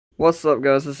What's up,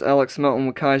 guys? This is Alex Melton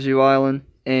with Kaiju Island,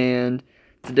 and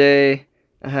today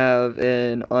I have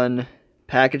an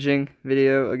unpackaging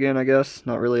video again, I guess.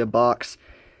 Not really a box,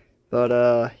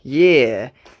 but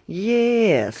yeah.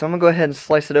 So I'm gonna go ahead and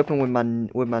slice it open with my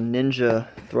ninja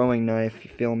throwing knife. You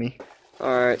feel me?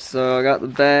 All right, so I got the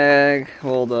bag,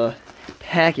 well, the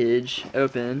package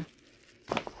open,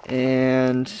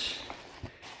 and you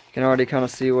can already kind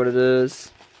of see what it is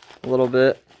a little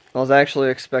bit. I was actually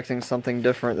expecting something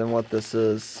different than what this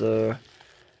is, so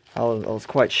I was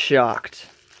quite shocked.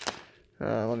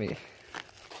 Okay,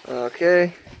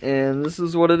 and this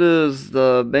is what it is,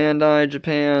 the Bandai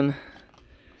Japan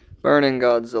Burning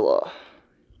Godzilla.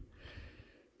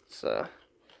 So,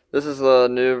 this is the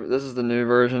new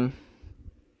version.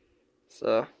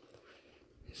 So,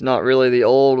 it's not really the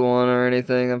old one or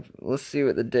anything. Let's see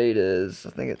what the date is. I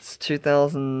think it's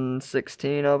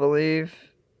 2016, I believe.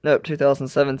 Nope,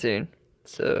 2017.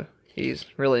 So, he's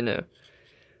really new.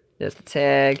 There's the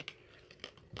tag.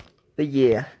 But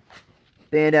yeah.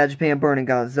 Bandai Japan Burning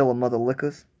Godzilla, mother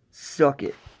lickers. Suck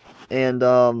it. And,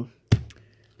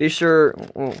 be sure...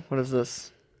 Oh, what is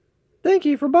this? Thank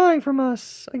you for buying from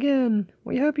us. Again,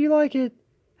 we hope you like it.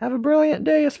 Have a brilliant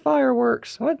day as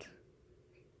fireworks. What?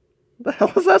 What the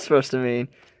hell is that supposed to mean?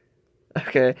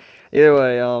 Okay. Either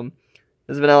way,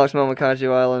 this has been Alex Melton with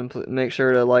Kaiju Island. Make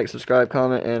sure to like, subscribe,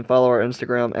 comment, and follow our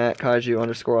Instagram at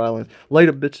Kaiju_Island.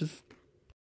 Later, bitches.